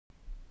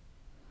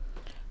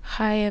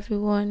Hi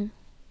everyone,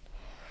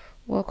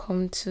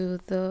 welcome to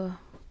the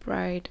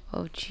Bride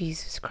of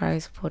Jesus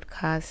Christ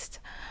podcast.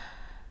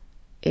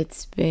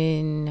 It's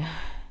been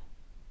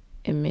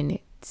a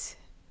minute.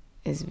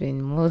 It's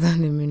been more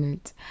than a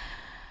minute.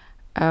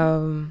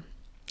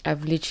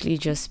 I've literally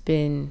just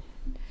been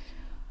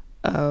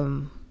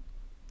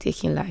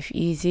taking life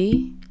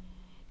easy,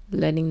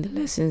 learning the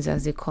lessons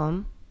as they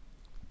come,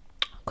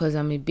 because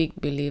I'm a big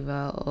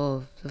believer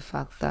of the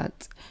fact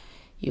that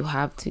you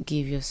have to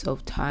give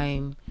yourself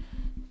time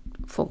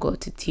for God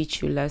to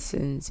teach you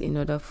lessons in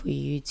order for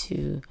you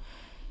to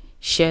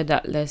share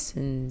that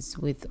lessons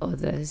with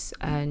others.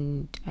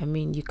 And I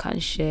mean, you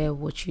can't share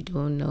what you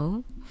don't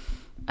know,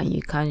 and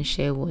you can't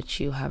share what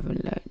you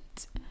haven't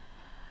learned.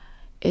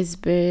 It's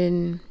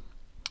been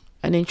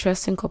an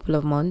interesting couple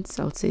of months.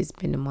 I would say it's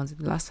been a month.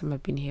 The last time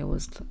I've been here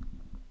was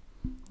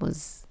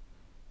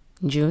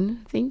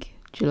June, I think.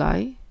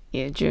 July.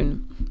 Yeah,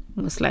 June,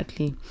 most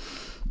likely.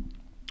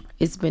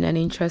 It's been an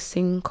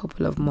interesting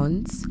couple of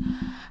months,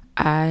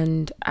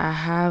 and I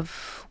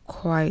have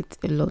quite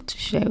a lot to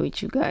share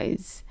with you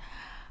guys.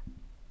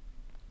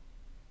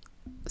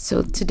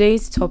 So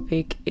today's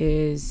topic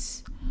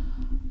is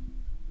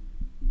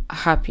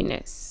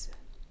happiness.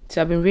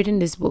 So I've been reading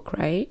this book,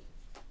 right?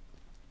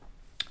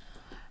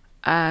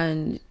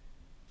 And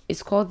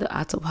it's called The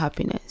Art of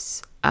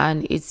Happiness.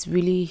 And it's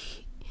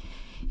really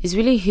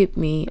hit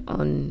me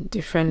on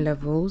different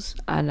levels,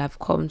 and I've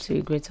come to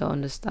a greater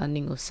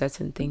understanding of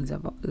certain things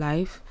about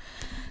life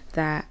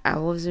that I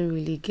wasn't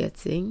really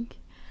getting.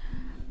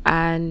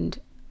 And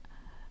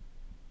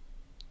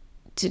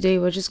today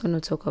we're just going to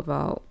talk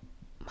about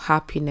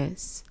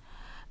happiness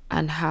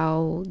and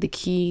how the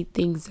key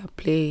things that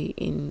play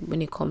in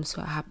when it comes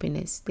to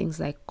happiness, things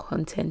like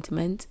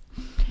contentment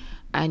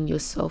and your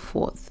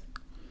self-worth.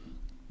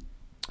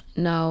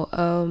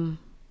 Now,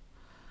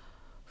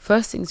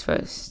 first things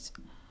first,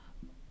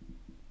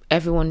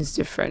 everyone is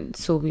different,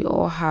 so we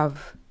all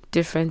have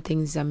different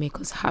things that make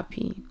us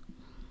happy,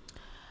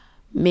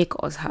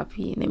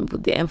 and then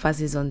put the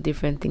emphasis on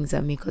different things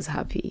that make us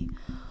happy.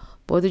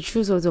 But the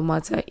truth of the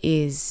matter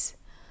is,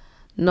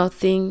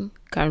 nothing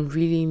can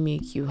really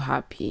make you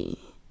happy.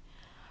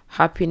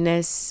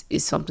 Happiness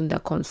is something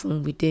that comes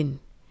from within.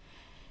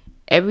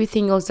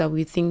 Everything else that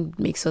we think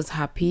makes us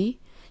happy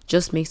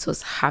just makes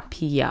us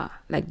happier.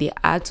 Like, they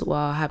add to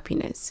our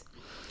happiness.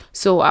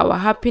 So our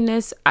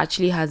happiness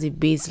actually has a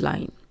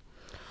baseline.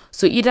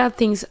 So either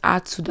things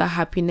add to that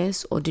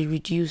happiness or they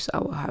reduce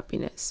our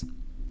happiness.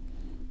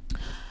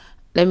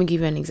 Let me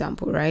give you an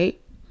example, right?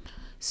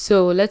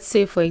 So let's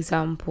say, for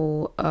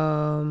example,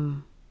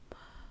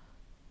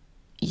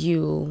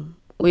 you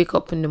wake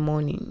up in the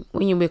morning.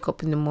 When you wake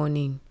up in the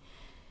morning,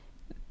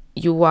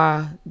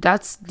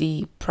 that's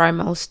the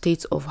primal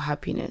state of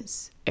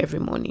happiness every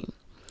morning.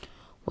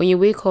 When you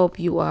wake up,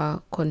 you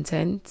are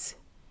content,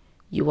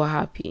 you are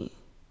happy.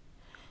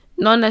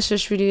 Not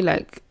necessarily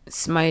like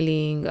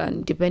smiling,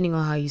 and depending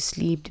on how you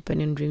sleep,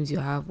 depending on dreams you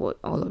have, all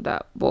of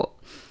that. But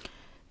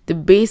the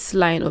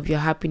baseline of your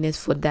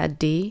happiness for that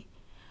day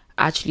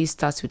actually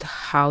starts with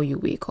how you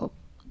wake up.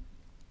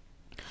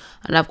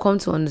 And I've come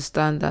to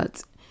understand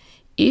that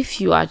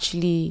if you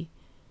actually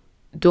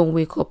don't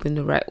wake up in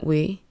the right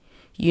way,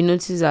 you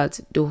notice that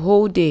the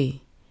whole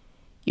day,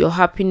 your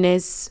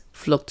happiness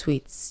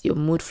fluctuates, your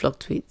mood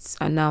fluctuates.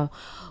 And now,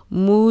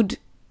 when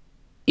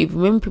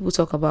people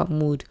talk about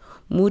mood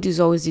is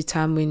always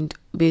determined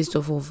based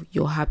off of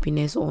your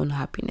happiness or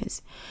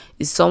unhappiness.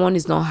 If someone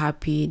is not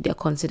happy, they're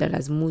considered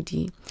as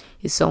moody.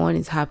 If someone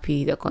is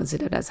happy, they're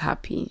considered as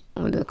happy,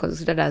 or they're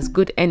considered as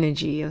good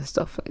energy and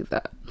stuff like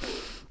that.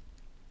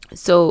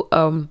 So,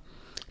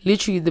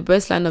 literally, the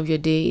baseline of your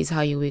day is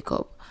how you wake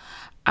up.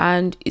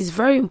 And it's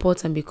very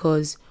important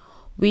because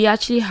we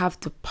actually have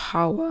the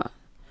power.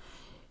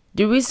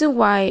 The reason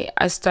why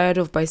I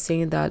started off by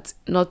saying that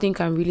nothing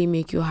can really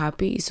make you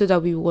happy is so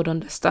that we would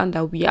understand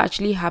that we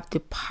actually have the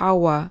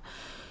power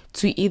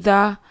to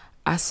either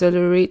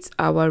accelerate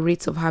our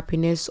rate of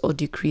happiness or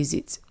decrease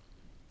it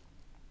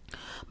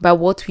by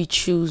what we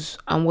choose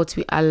and what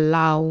we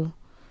allow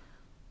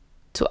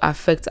to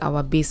affect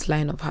our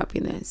baseline of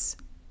happiness.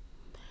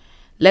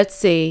 Let's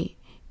say,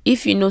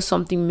 if you know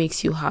something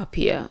makes you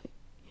happier,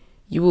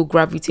 you will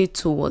gravitate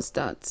towards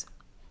that.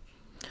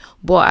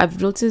 But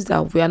I've noticed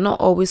that we are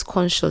not always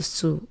conscious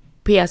to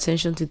pay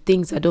attention to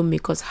things that don't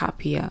make us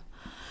happier.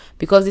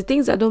 Because the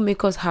things that don't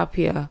make us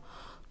happier,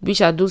 which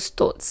are those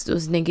thoughts,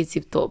 those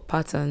negative thought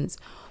patterns,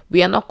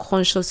 we are not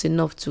conscious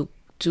enough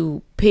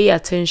to pay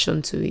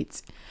attention to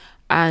it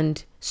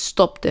and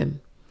stop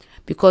them.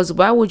 Because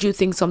why would you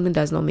think something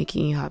that's not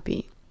making you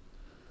happy?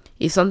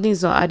 If something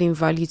is not adding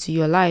value to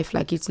your life,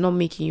 like it's not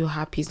making you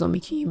happy, it's not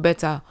making you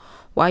better,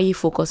 why are you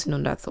focusing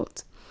on that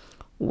thought?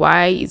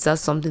 Why is that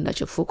something that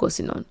you're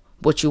focusing on?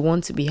 But you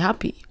want to be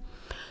happy.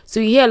 So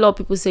you hear a lot of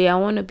people say, I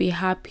want to be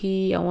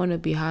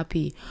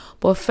happy.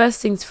 But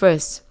first things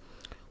first,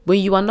 when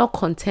you are not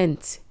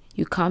content,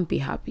 you can't be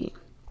happy.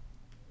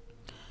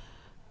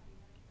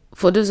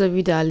 For those of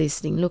you that are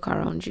listening, look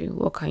around you.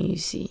 What can you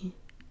see?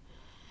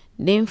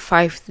 Name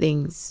 5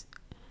 things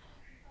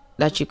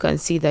that you can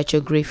see that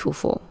you're grateful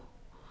for.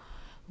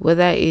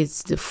 Whether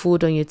it's the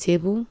food on your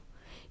table,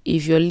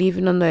 if you're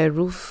living under a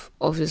roof,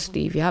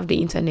 obviously, if you have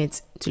the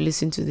internet to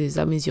listen to this,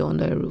 that means you're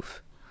under a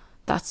roof.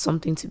 That's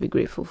something to be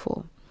grateful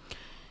for.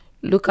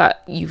 Look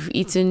at, you've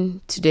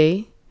eaten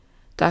today,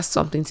 that's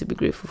something to be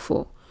grateful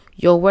for.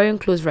 You're wearing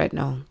clothes right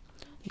now,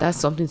 that's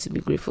something to be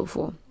grateful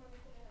for.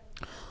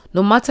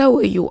 No matter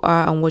where you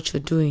are and what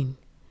you're doing,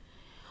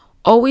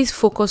 always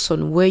focus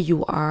on where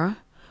you are,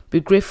 be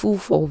grateful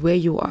for where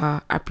you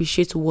are,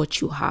 appreciate what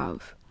you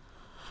have.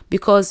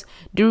 Because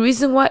the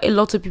reason why a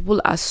lot of people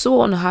are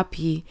so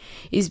unhappy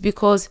is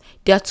because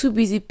they are too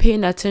busy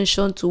paying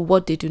attention to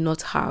what they do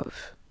not have.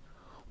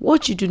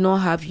 What you do not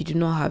have, you do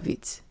not have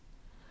it.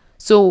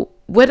 So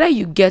whether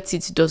you get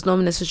it does not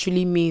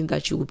necessarily mean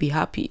that you will be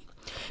happy.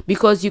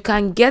 Because you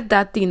can get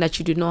that thing that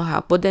you do not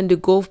have, but then the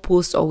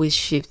goalpost always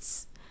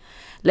shifts.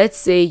 Let's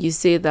say you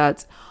say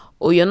that,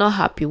 oh, you're not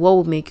happy. What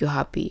will make you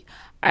happy?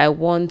 I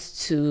want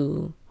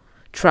to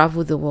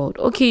travel the world.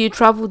 Okay, you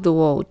travel the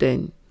world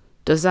then.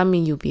 Does that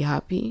mean you'll be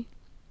happy?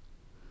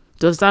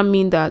 Does that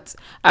mean that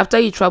after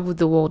you travel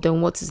the world,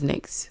 then what is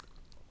next?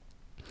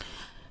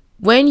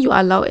 When you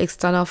allow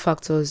external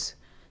factors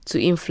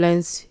to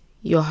influence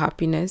your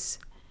happiness,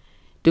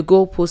 the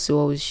goalposts will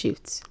always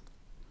shift.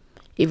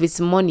 If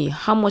it's money,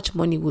 how much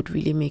money would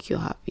really make you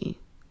happy?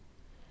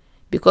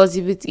 Because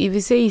if you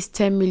say it's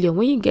 10 million,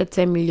 when you get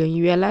 10 million,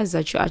 you realize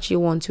that you actually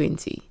want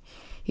 20.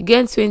 You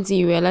get 20,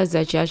 you realize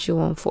that you actually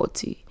want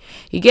 40.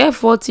 You get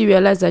 40, you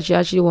realize that you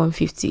actually want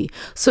 50.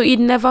 So it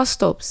never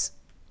stops.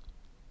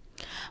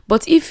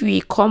 But if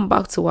we come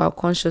back to our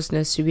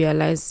consciousness to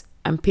realize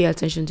and pay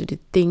attention to the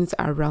things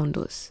around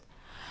us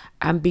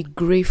and be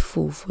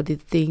grateful for the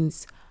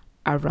things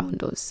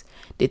around us,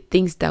 the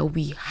things that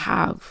we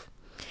have,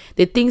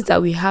 the things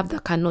that we have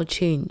that cannot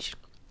change,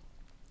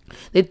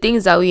 the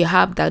things that we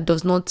have that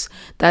does not,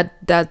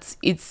 that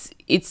it's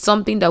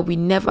something that we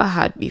never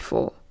had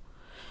before.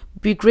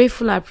 Be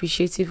grateful and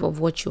appreciative of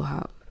what you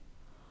have.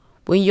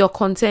 When you're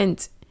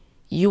content,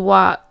 you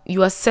are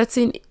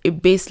setting a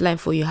baseline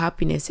for your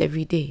happiness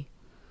every day.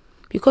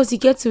 Because you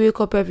get to wake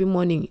up every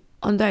morning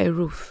under a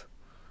roof.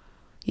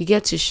 You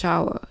get to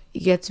shower,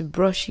 you get to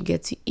brush, you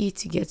get to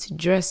eat, you get to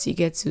dress, you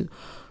get to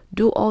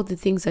do all the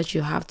things that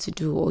you have to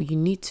do or you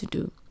need to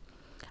do.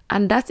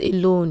 And that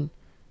alone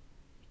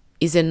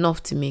is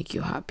enough to make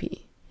you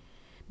happy.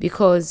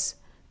 Because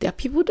there are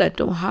people that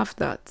don't have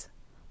that,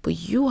 but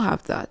you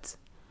have that.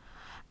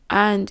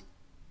 And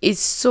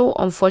it's so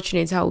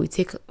unfortunate how we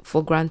take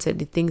for granted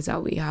the things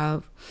that we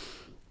have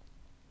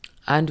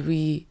and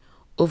we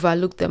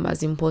overlook them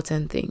as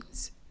important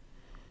things.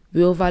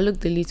 We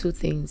overlook the little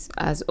things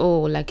as,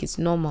 oh, like it's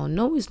normal.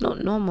 No, it's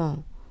not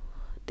normal.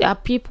 There are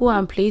people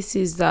and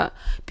places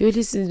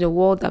in the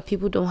world that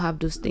people don't have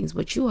those things,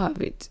 but you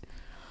have it.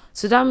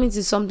 So that means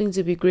it's something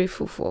to be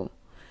grateful for.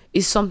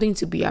 It's something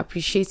to be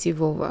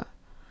appreciative over.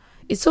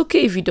 It's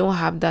okay if you don't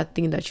have that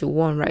thing that you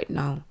want right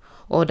now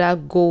or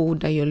that goal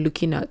that you're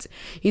looking at.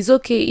 It's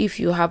okay if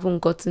you haven't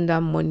gotten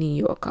that money in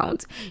your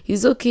account.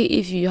 It's okay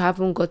if you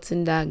haven't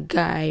gotten that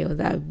guy or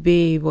that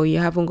babe or you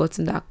haven't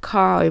gotten that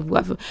car,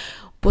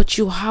 but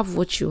you have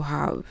what you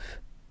have.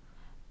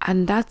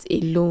 And that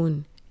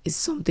alone is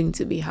something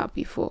to be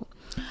happy for.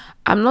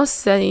 I'm not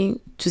saying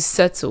to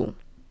settle.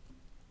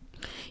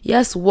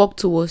 Yes, work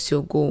towards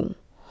your goal.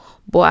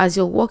 But as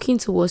you're working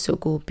towards your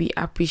goal, be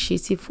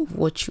appreciative of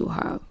what you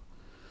have.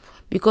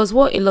 Because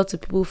what a lot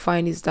of people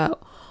find is that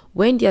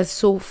when they're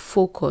so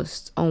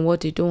focused on what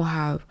they don't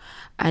have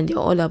and they're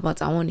all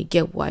about, I want to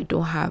get what I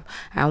don't have,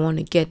 I want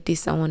to get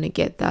this, I want to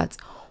get that,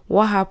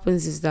 what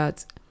happens is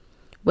that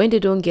when they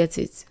don't get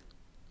it,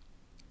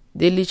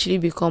 they literally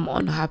become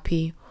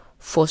unhappy,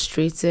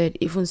 frustrated,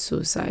 even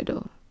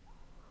suicidal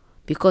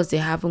because they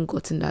haven't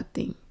gotten that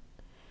thing.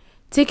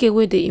 Take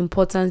away the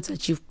importance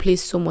that you've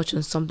placed so much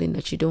on something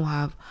that you don't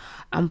have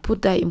and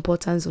put that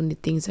importance on the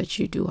things that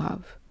you do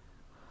have.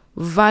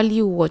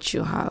 Value what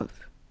you have.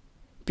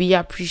 Be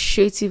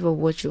appreciative of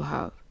what you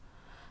have.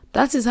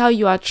 That is how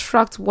you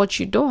attract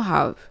what you don't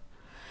have.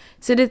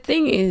 So the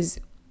thing is,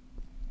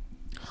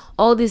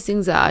 all these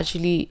things are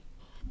actually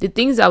the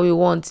things that we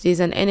want. There's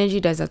an energy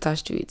that's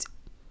attached to it.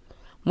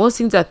 Most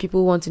things that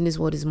people want in this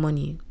world is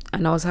money.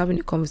 And I was having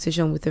a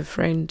conversation with a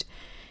friend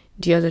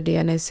the other day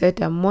and I said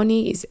that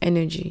money is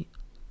energy.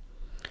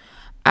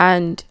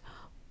 And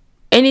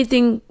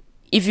anything,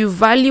 if you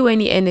value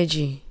any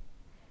energy,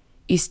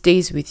 it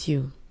stays with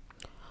you.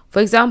 For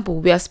example,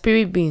 we are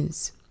spirit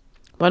beings.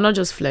 We're not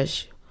just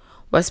flesh.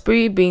 We're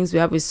spirit beings, we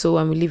have a soul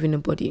and we live in a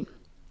body.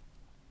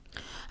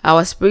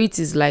 Our spirit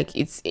is like,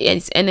 it's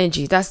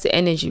energy. That's the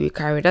energy we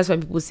carry. That's why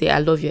people say, I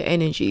love your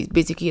energy. It's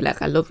basically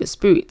like, I love your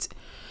spirit.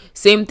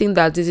 Same thing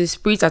that there's a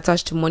spirit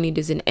attached to money.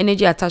 There's an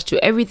energy attached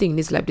to everything in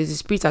this life. There's a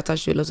spirit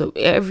attached to a lot of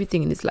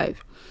everything in this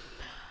life.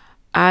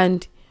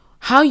 And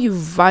how you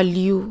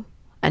value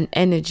an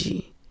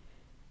energy,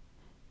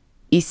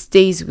 it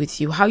stays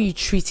with you. How you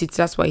treat it,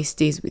 that's why it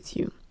stays with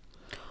you.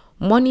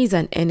 Money is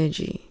an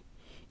energy.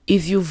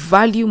 If you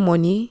value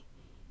money,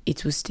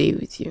 it will stay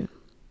with you.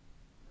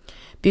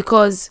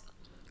 Because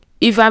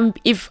If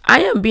I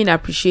am being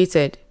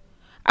appreciated,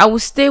 I will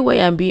stay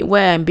where I'm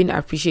being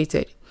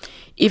appreciated.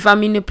 If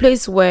I'm in a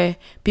place where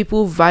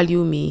people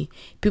value me,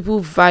 people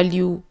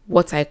value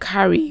what I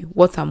carry,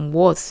 what I'm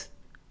worth,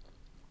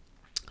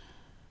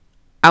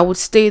 I would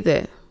stay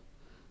there.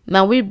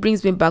 Now, which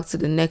brings me back to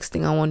the next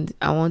thing I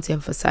want to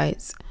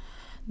emphasize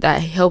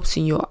that helps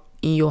in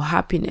your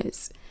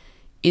happiness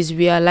is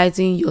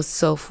realizing your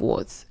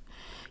self-worth.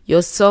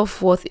 Your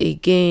self-worth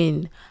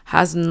again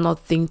has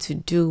nothing to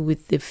do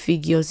with the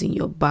figures in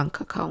your bank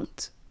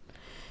account.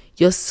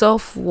 Your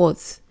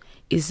self-worth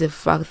is the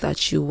fact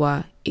that you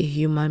are a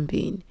human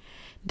being.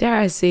 Dare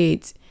I say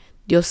it,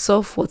 your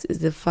self-worth is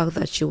the fact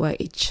that you are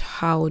a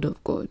child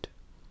of God.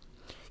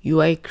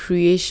 You are a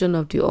creation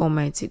of the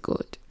Almighty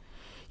God.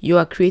 You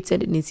are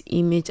created in His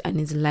image and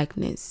His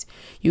likeness.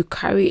 You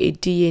carry a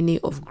DNA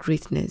of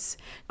greatness.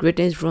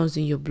 Greatness runs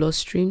in your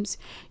bloodstreams.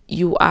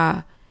 You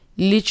are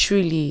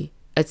literally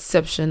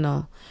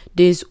exceptional.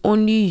 There's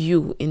only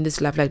you in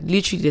this life. Like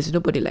literally, there's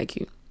nobody like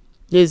you.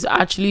 There's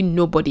actually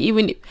nobody.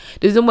 Even if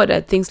there's nobody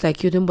that thinks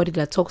like you, nobody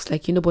that talks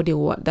like you, nobody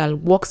that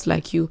walks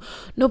like you,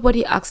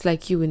 nobody acts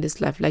like you in this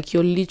life. Like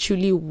you're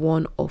literally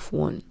one of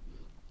one.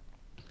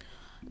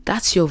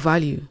 That's your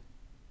value.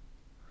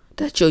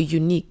 That you're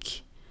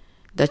unique.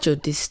 That you're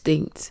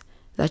distinct.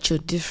 That you're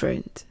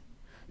different.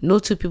 No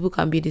two people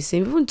can be the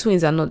same. Even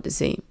twins are not the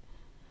same.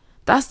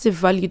 That's the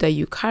value that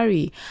you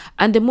carry.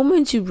 And the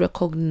moment you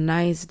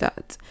recognize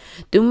that,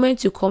 the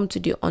moment you come to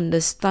the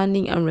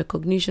understanding and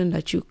recognition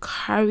that you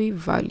carry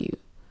value,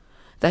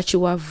 that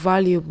you are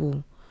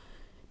valuable,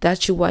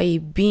 that you are a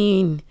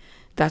being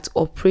that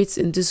operates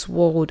in this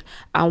world,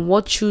 and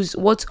what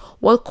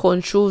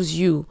controls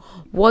you,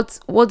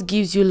 what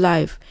gives you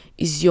life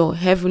is your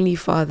Heavenly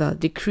Father,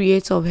 the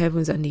creator of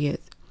heavens and the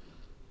earth,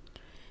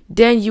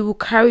 then you will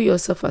carry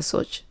yourself as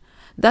such.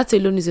 That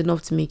alone is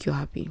enough to make you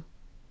happy.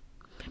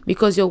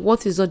 Because your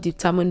worth is not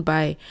determined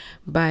by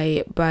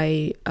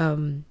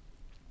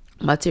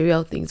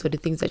material things or the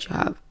things that you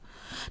have.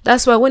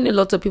 That's why when a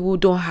lot of people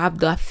don't have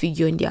that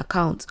figure in their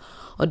account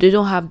or they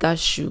don't have that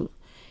shoe,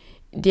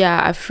 they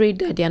are afraid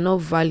that they are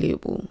not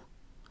valuable,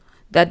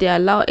 that they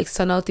allow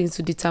external things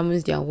to determine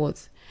their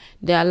worth.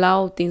 They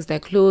allow things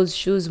like clothes,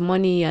 shoes,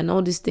 money, and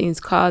all these things,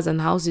 cars and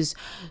houses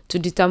to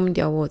determine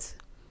their worth.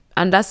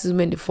 And that's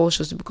when they fall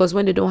short, because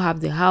when they don't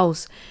have the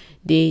house,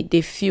 they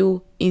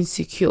feel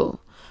insecure.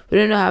 When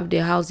they don't have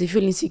the house, they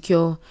feel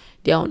insecure,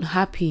 they're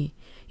unhappy.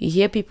 You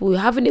hear people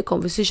having a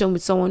conversation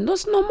with someone,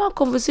 that's normal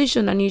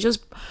conversation, and you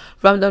just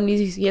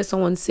randomly hear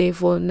someone say,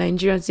 for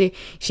Nigerians, say,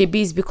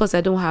 "Shebi, it's because I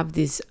don't have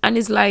this." And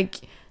it's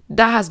like,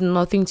 that has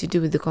nothing to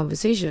do with the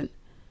conversation.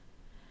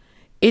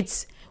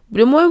 It's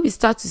the moment we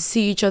start to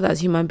see each other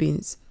as human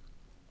beings,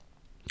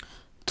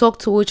 talk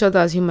to each other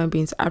as human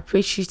beings,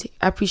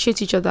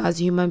 appreciate each other as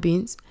human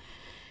beings,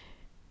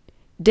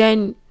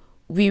 then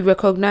we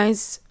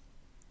recognize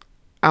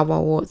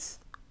our worth.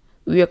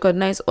 We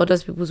recognize other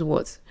people's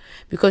worth,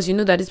 because you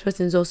know that this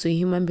person is also a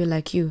human being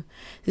like you.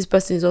 This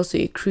person is also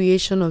a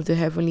creation of the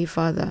Heavenly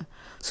Father.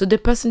 So the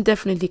person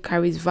definitely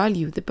carries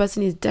value. The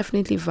person is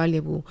definitely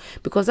valuable,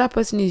 because that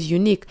person is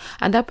unique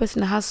and that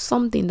person has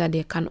something that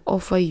they can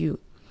offer you.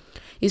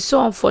 It's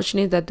so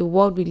unfortunate that the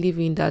world we live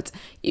in, that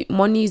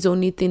money is the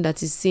only thing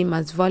that is seen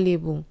as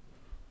valuable.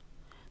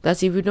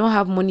 That if you don't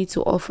have money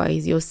to offer,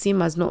 you're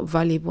seen as not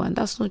valuable. And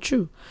that's not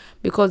true.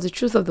 Because the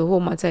truth of the whole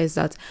matter is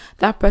that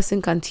that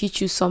person can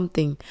teach you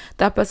something.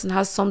 That person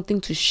has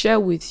something to share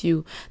with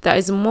you that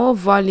is more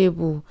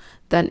valuable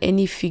than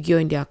any figure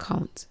in the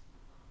account.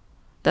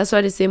 That's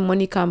why they say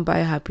money can't buy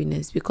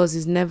happiness, because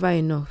it's never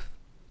enough.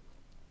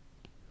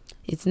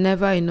 It's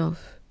never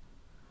enough.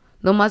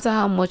 No matter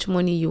how much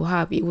money you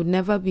have, it would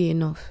never be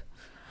enough.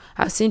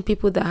 I've seen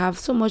people that have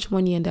so much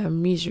money and they're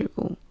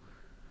miserable.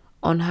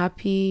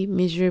 Unhappy,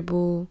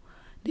 miserable,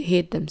 they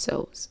hate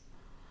themselves.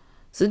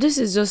 So this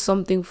is just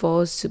something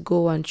for us to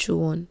go and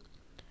chew on,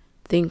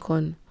 think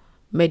on,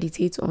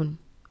 meditate on.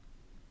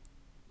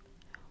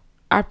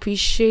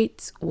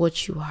 Appreciate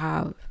what you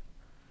have.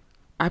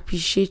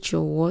 Appreciate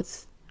your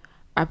worth.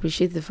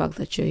 Appreciate the fact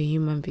that you're a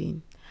human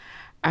being.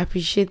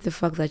 Appreciate the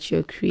fact that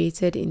you're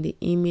created in the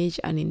image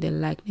and in the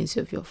likeness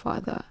of your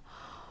Father.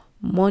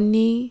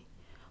 Money,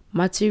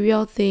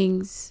 material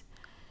things,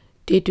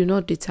 they do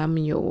not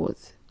determine your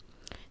worth.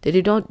 They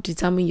do not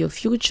determine your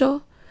future.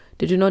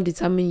 They do not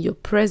determine your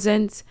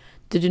present.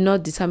 They do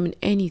not determine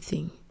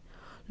anything.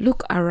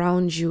 Look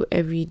around you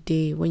every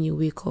day when you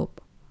wake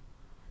up.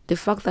 The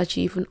fact that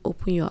you even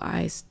open your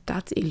eyes,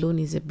 that alone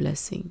is a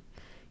blessing.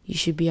 You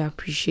should be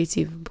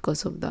appreciative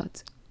because of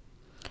that.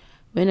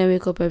 When I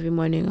wake up every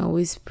morning, I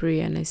always pray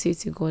and I say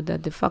to God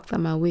that the fact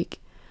I'm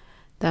awake,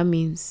 that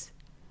means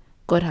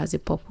God has a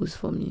purpose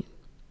for me.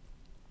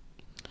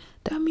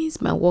 That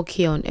means my work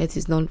here on earth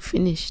is not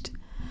finished.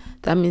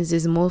 That means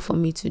there's more for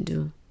me to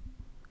do.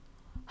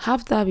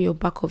 Have that in your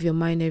back of your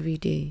mind every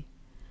day.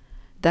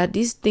 That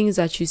these things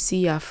that you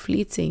see are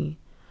fleeting.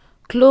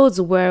 Clothes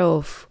wear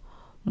off.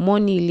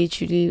 Money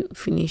literally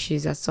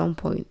finishes at some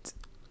point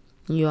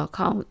in your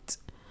account.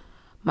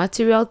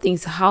 Material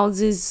things,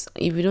 houses,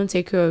 if you don't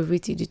take care of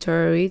it, it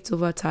deteriorates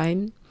over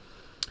time.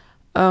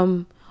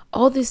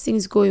 All these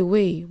things go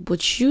away,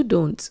 but you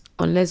don't,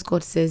 unless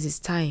God says it's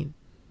time.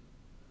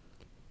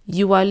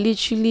 You are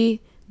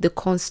literally the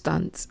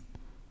constant.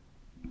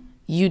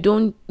 You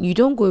don't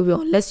go away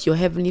unless your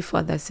Heavenly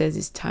Father says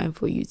it's time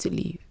for you to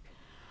leave.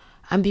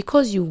 And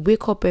because you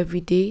wake up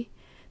every day,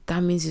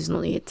 that means it's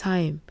not yet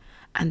time.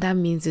 And that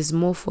means there's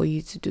more for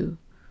you to do.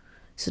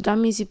 So that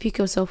means you pick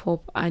yourself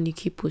up and you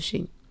keep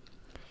pushing.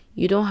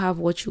 You don't have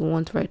what you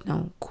want right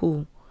now.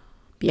 Cool.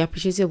 Be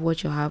appreciative of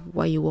what you have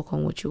while you work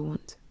on what you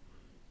want.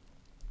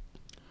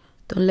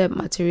 Don't let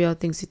material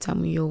things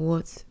determine your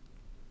worth.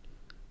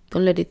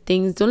 Don't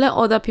let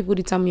other people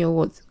determine your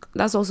worth.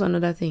 That's also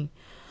another thing.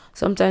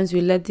 Sometimes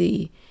we let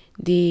the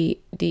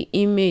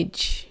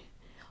image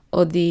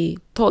or the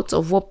thoughts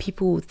of what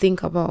people will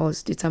think about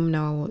us determine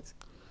our worth.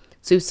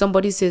 So if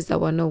somebody says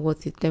that we're not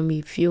worth it, then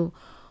we feel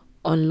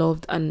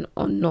unloved and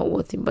not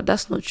worth it. But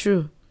that's not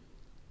true.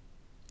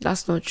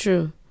 That's not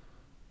true.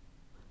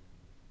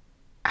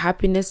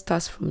 Happiness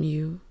starts from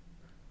you.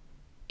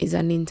 It's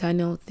an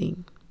internal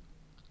thing.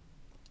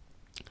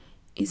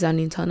 It's an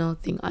internal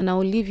thing. And I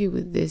will leave you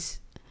with this.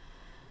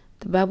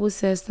 The Bible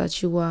says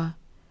that you are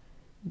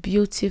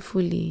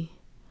beautifully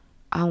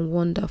and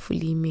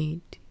wonderfully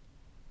made.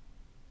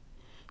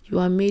 You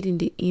are made in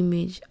the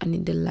image and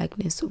in the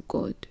likeness of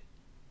God.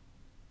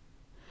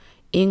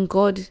 In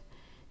God,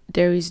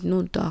 there is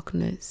no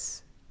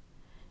darkness.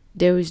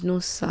 There is no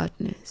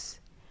sadness.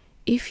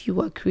 If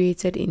you are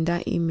created in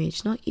that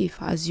image, not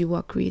if, as you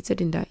are created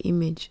in that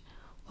image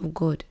of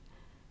God,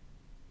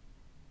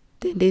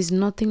 then there's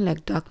nothing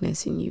like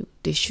darkness in you.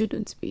 There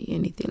shouldn't be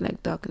anything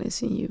like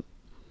darkness in you.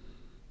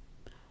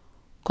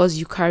 Because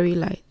you carry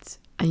light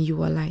and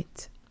you are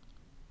light.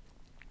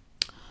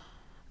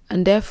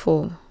 And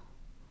therefore,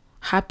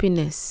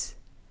 happiness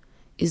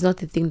is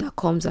not a thing that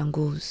comes and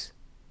goes.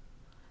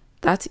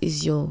 That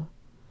is your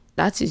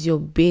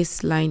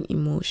baseline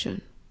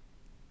emotion.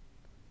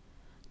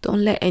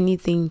 Don't let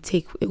anything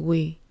take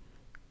away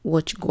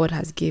what God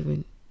has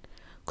given.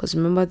 Because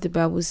remember, the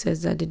Bible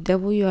says that the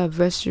devil, your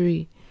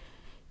adversary,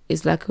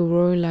 is like a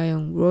roaring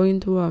lion, roaring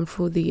through and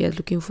through the earth,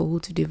 looking for who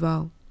to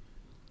devour.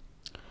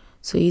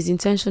 So his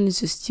intention is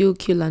to steal,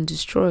 kill, and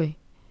destroy.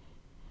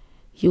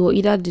 He will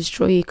either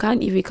destroy.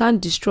 If he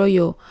can't destroy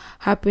your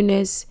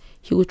happiness,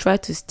 he will try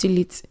to steal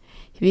it.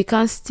 If he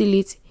can't steal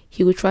it,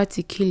 he will try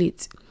to kill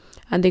it.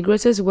 And the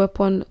greatest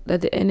weapon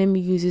that the enemy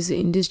uses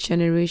in this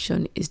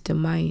generation is the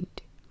mind.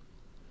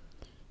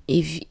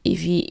 If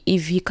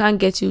he can't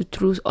get you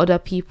through other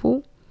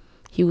people,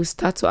 he will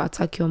start to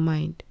attack your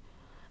mind.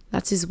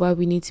 That is why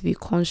we need to be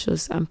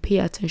conscious and pay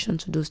attention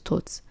to those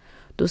thoughts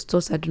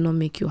that do not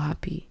make you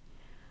happy.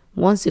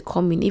 Once they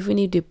come in, even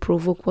if they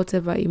provoke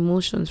whatever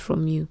emotions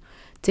from you,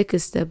 take a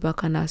step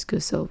back and ask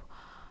yourself,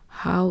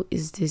 how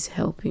is this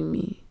helping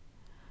me?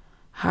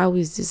 How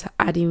is this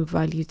adding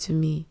value to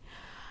me?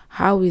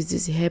 How is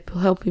this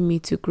helping me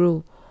to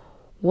grow?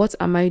 What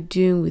am I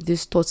doing with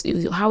these thoughts?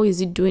 How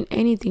is it doing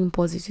anything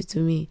positive to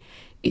me?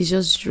 It's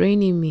just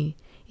draining me.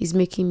 It's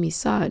making me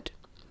sad.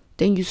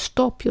 Then you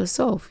stop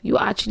yourself.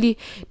 The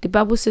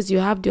Bible says you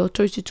have the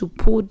authority to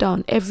pull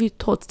down every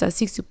thought that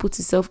seeks to put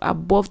itself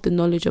above the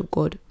knowledge of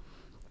God.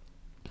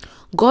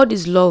 God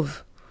is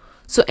love.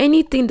 So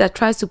anything that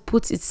tries to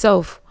put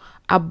itself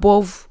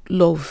above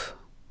love,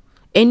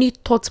 any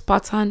thought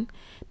pattern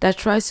that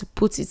tries to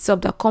put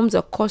itself, that comes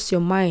across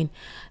your mind,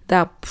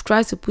 that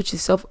tries to put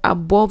itself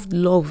above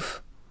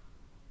love,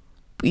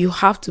 you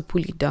have to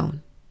pull it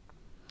down.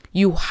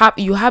 You have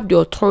the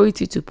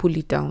authority to pull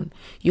it down.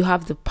 You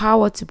have the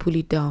power to pull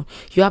it down.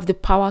 You have the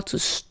power to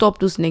stop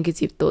those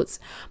negative thoughts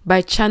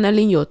by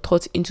channeling your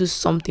thoughts into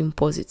something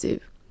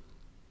positive.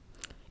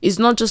 It's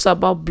not just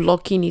about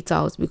blocking it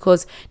out,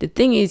 because the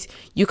thing is,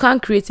 you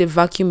can't create a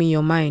vacuum in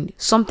your mind.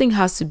 Something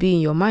has to be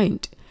in your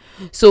mind.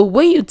 So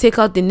when you take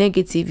out the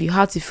negative, you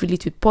have to fill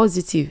it with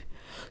positive.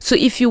 So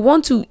if you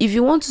want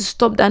to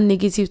stop that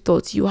negative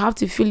thought, you have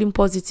to feel in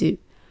positive.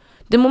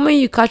 The moment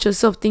you catch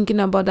yourself thinking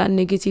about that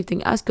negative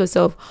thing, ask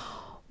yourself,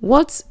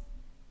 what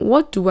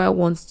do I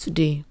want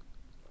today?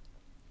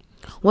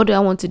 What do I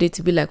want today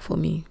to be like for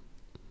me?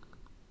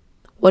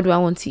 What do I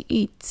want to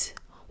eat?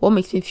 What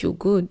makes me feel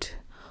good?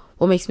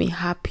 What makes me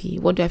happy?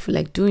 What do I feel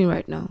like doing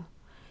right now?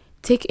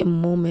 Take a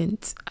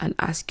moment and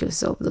ask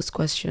yourself those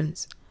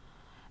questions.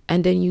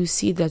 And then you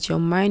see that your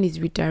mind is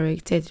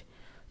redirected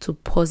to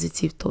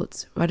positive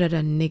thoughts rather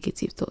than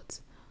negative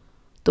thoughts.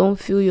 Don't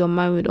fill your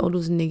mind with all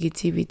those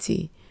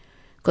negativity,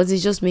 because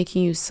it's just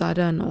making you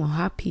sadder and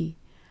unhappy.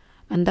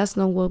 And that's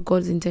not what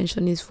God's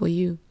intention is for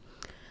you.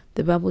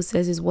 The Bible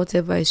says is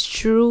whatever is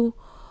true,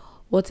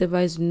 whatever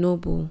is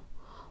noble,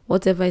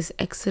 whatever is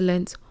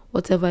excellent,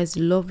 whatever is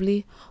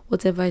lovely,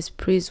 whatever is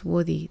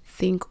praiseworthy,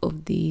 think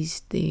of these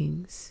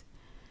things.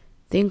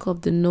 Think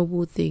of the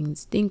noble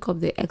things. Think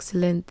of the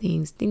excellent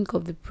things. Think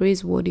of the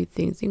praiseworthy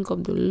things. Think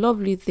of the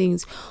lovely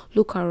things.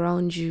 Look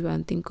around you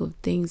and think of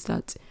things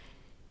that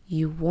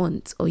you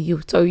want or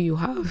you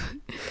have.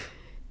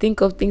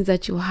 Think of things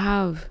that you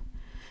have.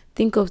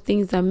 Think of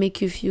things that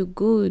make you feel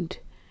good.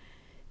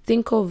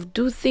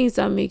 Do things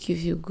that make you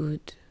feel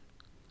good.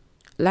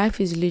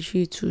 Life is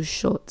literally too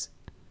short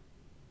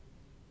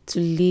to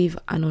live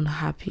an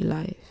unhappy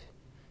life.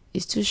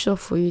 It's too short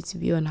for you to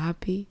be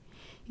unhappy.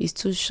 It's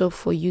too short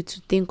for you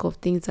to think of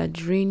things that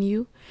drain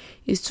you.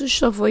 It's too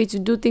short for you to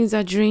do things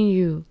that drain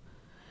you.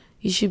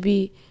 You should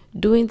be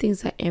doing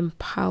things that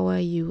empower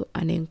you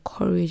and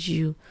encourage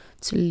you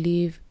to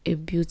live a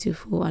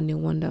beautiful and a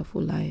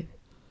wonderful life.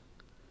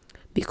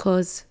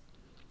 Because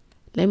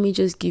let me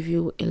just give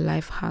you a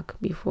life hack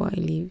before I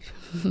leave.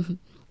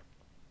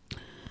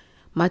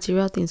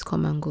 Material things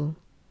come and go.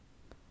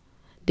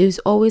 There's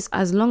always,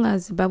 as long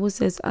as the Bible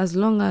says, as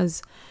long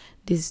as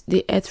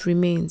the earth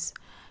remains,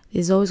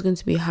 there's always going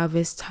to be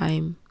harvest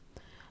time,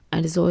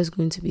 and there's always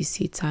going to be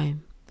seed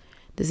time.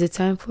 There's a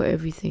time for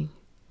everything.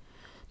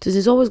 So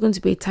there's always going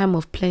to be a time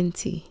of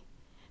plenty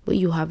where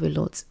you have a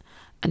lot,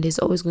 and there's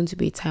always going to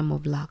be a time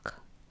of lack.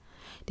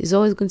 There's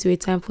always going to be a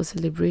time for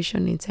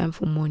celebration and a time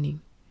for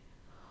mourning.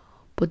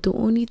 But the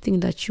only thing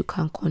that you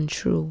can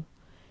control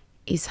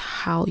is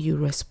how you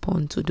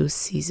respond to those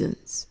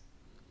seasons.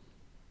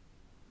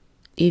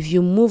 If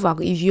you move,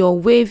 if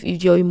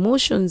your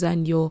emotions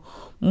and your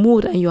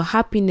mood and your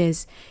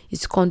happiness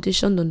is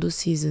conditioned on those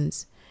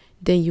seasons,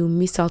 then you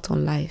miss out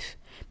on life,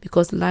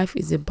 because life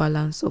is a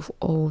balance of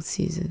all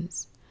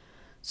seasons.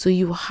 So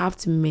you have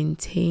to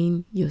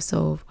maintain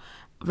yourself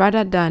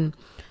rather than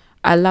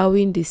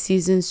allowing the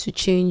seasons to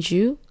change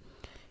you.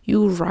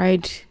 You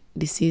ride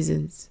the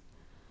seasons.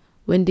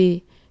 When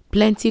the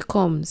plenty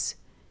comes,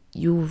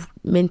 you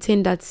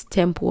maintain that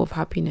tempo of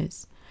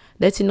happiness.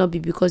 Let it not be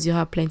because you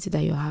have plenty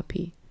that you're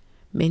happy.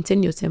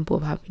 Maintain your tempo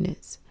of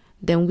happiness.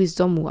 Then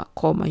wisdom will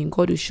come and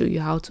God will show you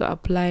how to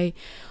apply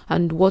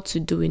and what to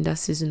do in that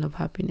season of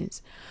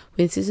happiness.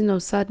 When season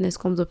of sadness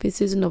comes up, a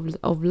season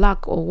of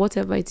lack or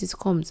whatever it is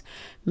comes,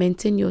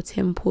 maintain your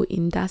tempo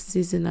in that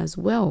season as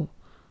well.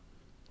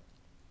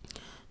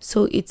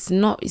 So it's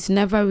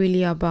never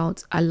really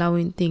about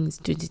allowing things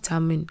to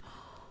determine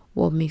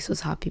what makes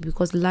us happy,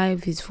 because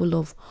life is full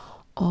of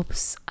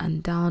ups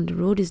and downs. The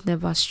road is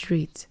never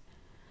straight.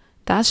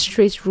 That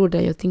straight road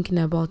that you're thinking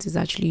about is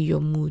actually your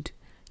mood.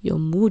 Your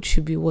mood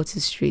should be what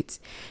is straight.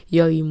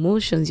 Your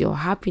emotions, your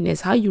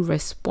happiness, how you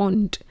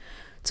respond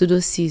to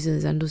those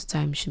seasons and those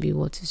times should be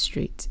what is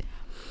straight.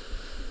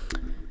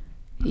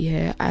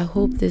 Yeah, I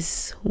hope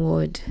this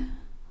word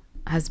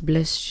has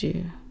blessed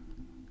you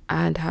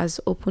and has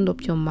opened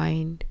up your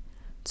mind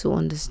to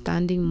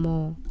understanding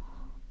more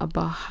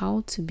about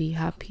how to be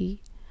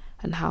happy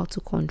and how to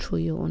control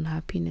your own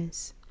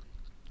happiness.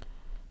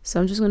 So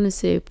I'm just going to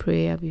say a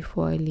prayer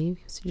before I leave.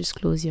 So just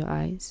close your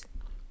eyes.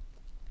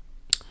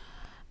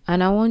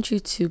 And I want you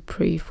to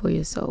pray for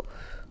yourself.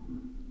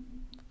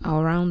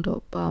 I'll round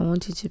up, but I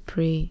want you to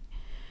pray.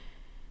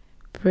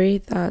 Pray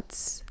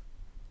that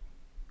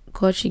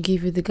God should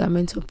give you the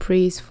garment of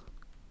praise.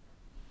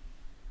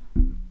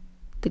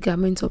 The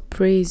garment of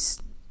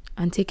praise,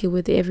 and take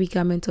away every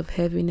garment of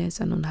heaviness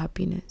and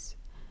unhappiness.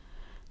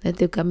 Let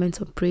the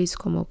garment of praise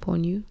come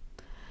upon you,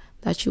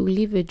 that you will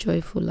live a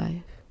joyful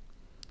life.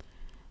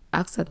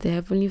 Ask that the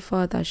Heavenly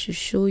Father should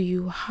show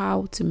you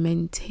how to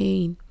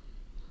maintain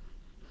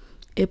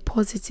a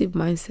positive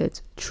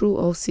mindset through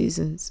all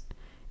seasons,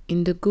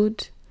 in the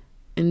good,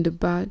 in the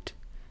bad,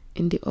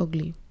 in the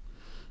ugly.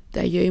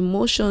 That your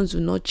emotions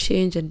will not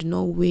change and do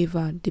not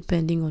waver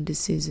depending on the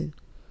season,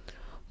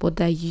 but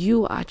that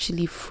you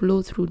actually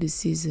flow through the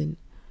season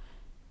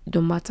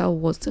no matter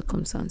what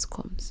circumstance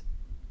comes.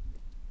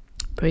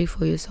 Pray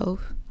for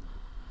yourself,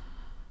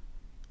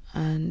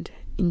 and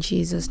in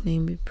Jesus'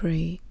 name we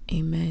pray.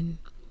 Amen.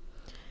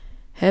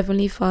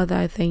 Heavenly Father,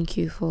 I thank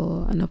you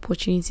for an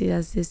opportunity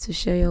as this to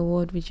share your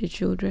word with your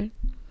children.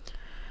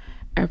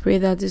 I pray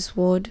that this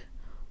word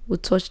will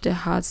touch the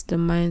hearts, the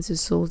minds, the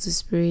souls, the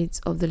spirits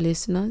of the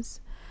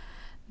listeners,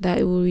 that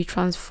it will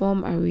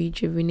transform and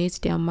rejuvenate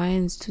their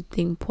minds to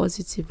think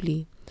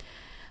positively.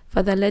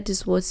 Father, let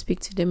this word speak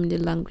to them in the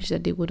language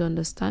that they would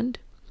understand,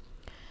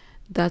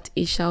 that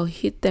it shall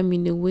hit them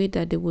in a way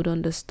that they would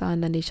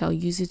understand, and they shall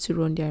use it to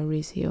run their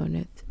race here on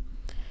earth.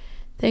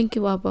 Thank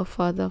you, Abba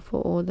Father,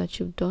 for all that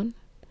you've done.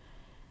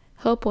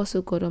 Help us,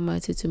 O God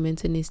Almighty, to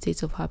maintain a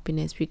state of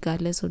happiness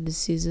regardless of the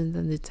seasons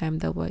and the time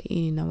that we're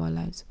in our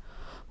lives.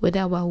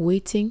 Whether we're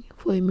waiting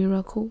for a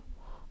miracle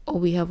or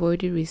we have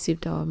already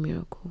received our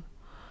miracle.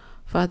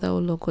 Father, O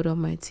Lord God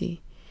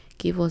Almighty,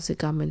 give us a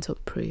garment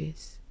of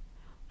praise.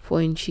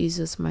 For in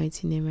Jesus'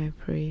 mighty name I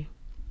pray.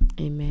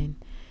 Amen.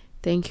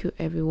 Thank you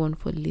everyone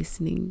for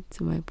listening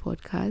to my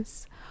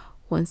podcast.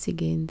 Once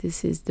again,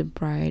 this is the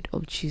Bride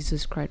of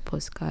Jesus Christ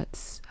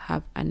podcast.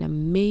 Have an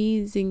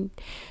amazing,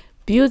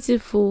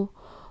 beautiful,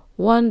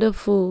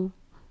 wonderful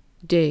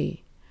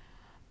day.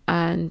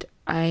 And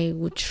I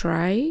will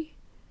try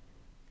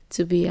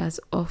to be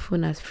as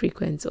often as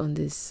frequent on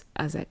this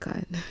as I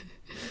can.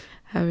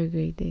 Have a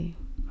great day.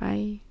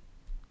 Bye.